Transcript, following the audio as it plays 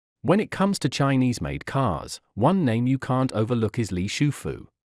When it comes to Chinese-made cars, one name you can't overlook is Li Shufu.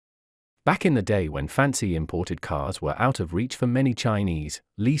 Back in the day when fancy imported cars were out of reach for many Chinese,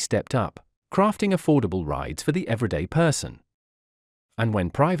 Li stepped up, crafting affordable rides for the everyday person. And when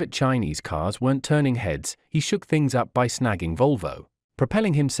private Chinese cars weren't turning heads, he shook things up by snagging Volvo,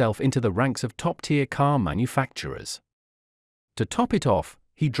 propelling himself into the ranks of top-tier car manufacturers. To top it off,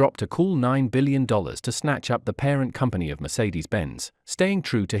 he dropped a cool $9 billion to snatch up the parent company of Mercedes-Benz, staying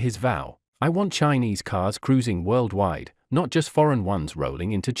true to his vow: "I want Chinese cars cruising worldwide, not just foreign ones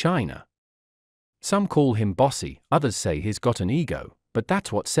rolling into China." Some call him bossy, others say he's got an ego, but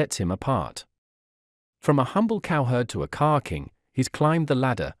that's what sets him apart. From a humble cowherd to a car king, he's climbed the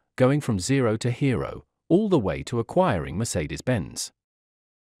ladder, going from zero to hero, all the way to acquiring Mercedes-Benz.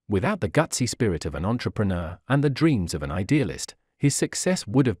 Without the gutsy spirit of an entrepreneur and the dreams of an idealist, his success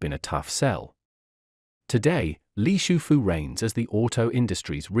would have been a tough sell. Today, Li Shufu reigns as the auto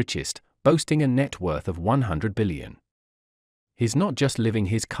industry's richest, boasting a net worth of $100 billion. He's not just living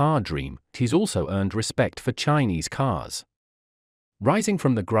his car dream, he's also earned respect for Chinese cars. Rising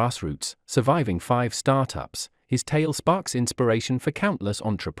from the grassroots, surviving 5 startups, his tale sparks inspiration for countless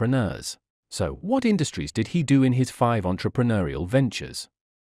entrepreneurs. So, what industries did he do in his 5 entrepreneurial ventures?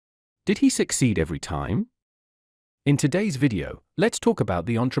 Did he succeed every time? In today's video, let's talk about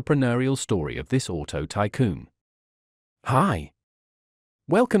the entrepreneurial story of this auto tycoon. Hi!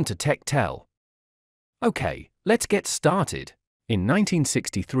 Welcome to Tech Tell. Okay, let's get started. In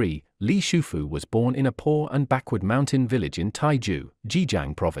 1963, Li Shufu was born in a poor and backward mountain village in Taiju,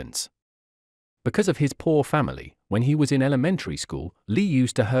 Zhejiang province. Because of his poor family, when he was in elementary school, Li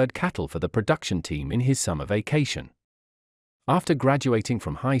used to herd cattle for the production team in his summer vacation. After graduating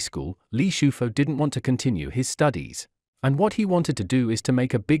from high school, Li Shufu didn't want to continue his studies, and what he wanted to do is to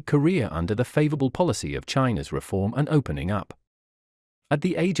make a big career under the favorable policy of China's reform and opening up. At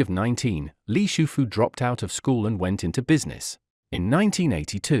the age of 19, Li Shufu dropped out of school and went into business. In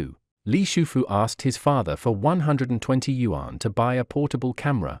 1982, Li Shufu asked his father for 120 yuan to buy a portable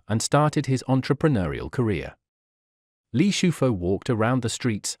camera and started his entrepreneurial career. Li Shufu walked around the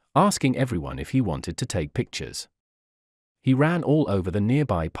streets, asking everyone if he wanted to take pictures. He ran all over the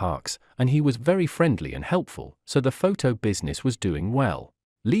nearby parks, and he was very friendly and helpful, so the photo business was doing well.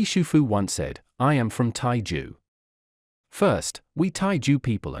 Li Shufu once said, "I am from Taiju. First, we Taiju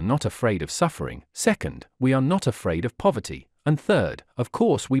people are not afraid of suffering. Second, we are not afraid of poverty. And third, of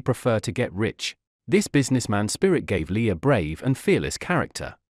course we prefer to get rich." This businessman spirit gave Li a brave and fearless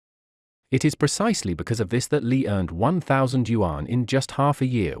character. It is precisely because of this that Li earned 1,000 yuan in just half a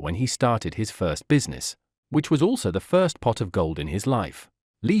year when he started his first business, which was also the first pot of gold in his life.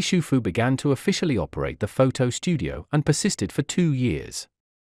 Li Shufu began to officially operate the photo studio and persisted for 2 years.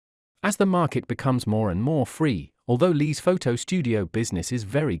 As the market becomes more and more free, although Li's photo studio business is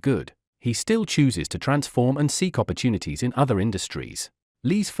very good, he still chooses to transform and seek opportunities in other industries.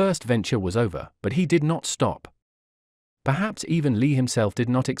 Li's first venture was over, but he did not stop. Perhaps even Li himself did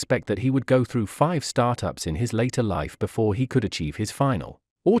not expect that he would go through 5 startups in his later life before he could achieve his final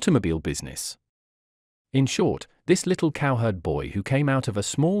automobile business. In short, this little cowherd boy who came out of a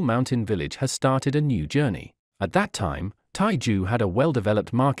small mountain village has started a new journey. At that time, Taiju had a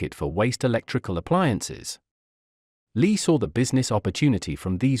well-developed market for waste electrical appliances. Li saw the business opportunity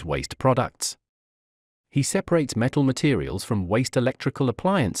from these waste products. He separates metal materials from waste electrical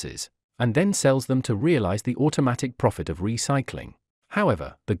appliances, and then sells them to realize the automatic profit of recycling.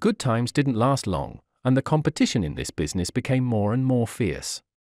 However, the good times didn't last long, and the competition in this business became more and more fierce.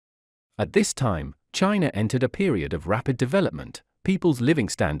 At this time, China entered a period of rapid development, people's living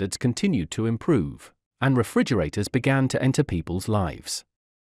standards continued to improve, and refrigerators began to enter people's lives.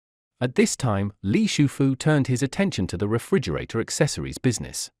 At this time, Li Shufu turned his attention to the refrigerator accessories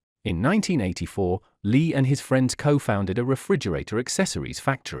business. In 1984, Li and his friends co-founded a refrigerator accessories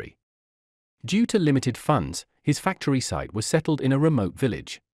factory. Due to limited funds, his factory site was settled in a remote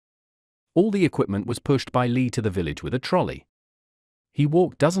village. All the equipment was pushed by Li to the village with a trolley. He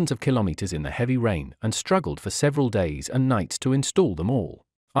walked dozens of kilometers in the heavy rain and struggled for several days and nights to install them all.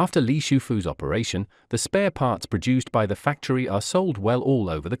 After Li Shufu's operation, the spare parts produced by the factory are sold well all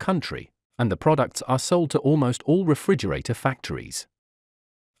over the country, and the products are sold to almost all refrigerator factories.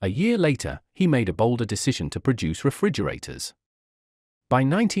 A year later, he made a bolder decision to produce refrigerators. By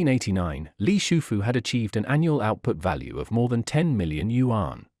 1989, Li Shufu had achieved an annual output value of more than 10 million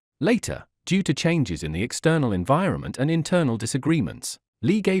yuan. Later, due to changes in the external environment and internal disagreements,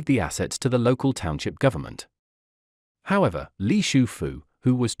 Li gave the assets to the local township government. However, Li Shufu,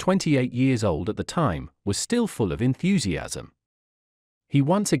 who was 28 years old at the time, was still full of enthusiasm. He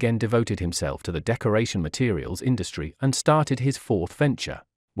once again devoted himself to the decoration materials industry and started his 4th venture.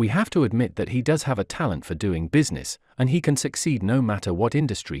 We have to admit that he does have a talent for doing business, and he can succeed no matter what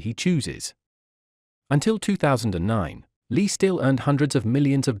industry he chooses. Until 2009, Li still earned hundreds of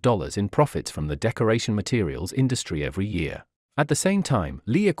millions of dollars in profits from the decoration materials industry every year. At the same time,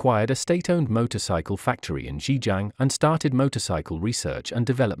 Li acquired a state-owned motorcycle factory in Zhejiang and started motorcycle research and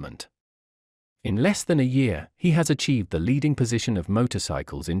development. In less than a year, he has achieved the leading position of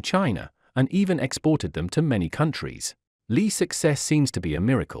motorcycles in China, and even exported them to many countries. Li's success seems to be a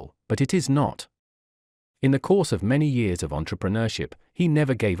miracle, but it is not. In the course of many years of entrepreneurship, he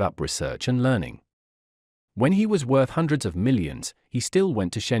never gave up research and learning. When he was worth hundreds of millions, he still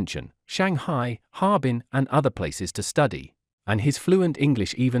went to Shenzhen, Shanghai, Harbin, and other places to study, and his fluent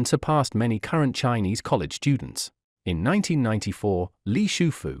English even surpassed many current Chinese college students. In 1994, Li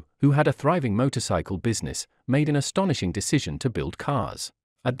Shufu, who had a thriving motorcycle business, made an astonishing decision to build cars.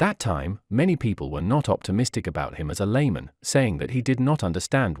 At that time, many people were not optimistic about him as a layman, saying that he did not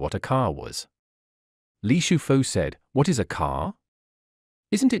understand what a car was. Li Shufu said, "What is a car?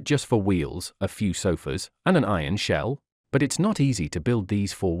 Isn't it just for wheels, a few sofas, and an iron shell? But it's not easy to build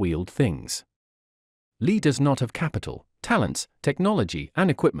these four-wheeled things." Li does not have capital, talents, technology,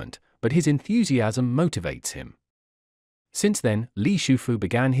 and equipment, but his enthusiasm motivates him. Since then, Li Shufu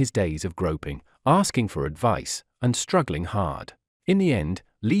began his days of groping, asking for advice, and struggling hard. In the end,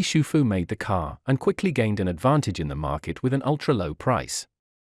 Li Shufu made the car and quickly gained an advantage in the market with an ultra-low price.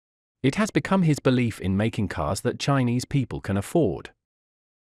 It has become his belief in making cars that Chinese people can afford.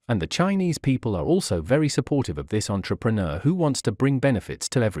 And the Chinese people are also very supportive of this entrepreneur who wants to bring benefits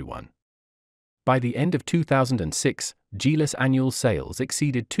to everyone. By the end of 2006, Geely's annual sales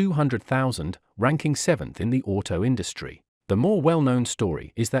exceeded 200,000, ranking 7th in the auto industry. The more well-known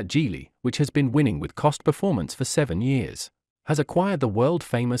story is that Geely, which has been winning with cost performance for 7 years, has acquired the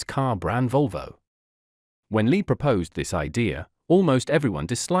world-famous car brand Volvo. When Li proposed this idea, almost everyone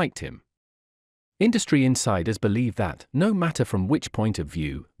disliked him. Industry insiders believe that, no matter from which point of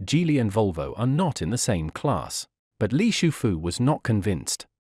view, Geely and Volvo are not in the same class. But Li Shufu was not convinced.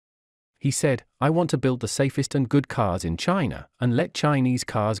 He said, "I want to build the safest and good cars in China and let Chinese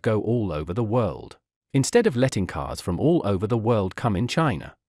cars go all over the world. Instead of letting cars from all over the world come in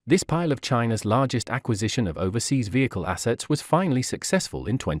China." This pile of China's largest acquisition of overseas vehicle assets was finally successful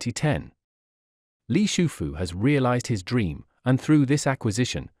in 2010. Li Shufu has realized his dream, and through this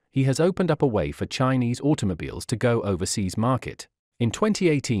acquisition, he has opened up a way for Chinese automobiles to go overseas market. In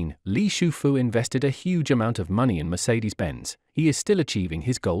 2018, Li Shufu invested a huge amount of money in Mercedes-Benz. He is still achieving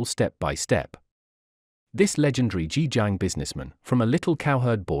his goal step by step. This legendary Zhejiang businessman, from a little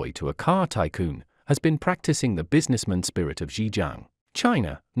cowherd boy to a car tycoon, has been practicing the businessman spirit of Zhejiang,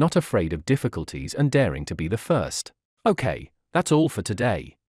 China, not afraid of difficulties and daring to be the first. Okay, that's all for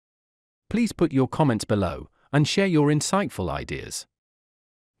today. Please put your comments below and share your insightful ideas.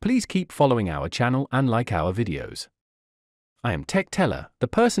 Please keep following our channel and like our videos. I am Tech Teller, the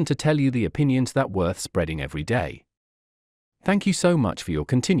person to tell you the opinions that worth spreading every day. Thank you so much for your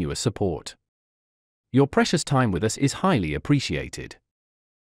continuous support. Your precious time with us is highly appreciated.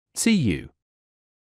 See you.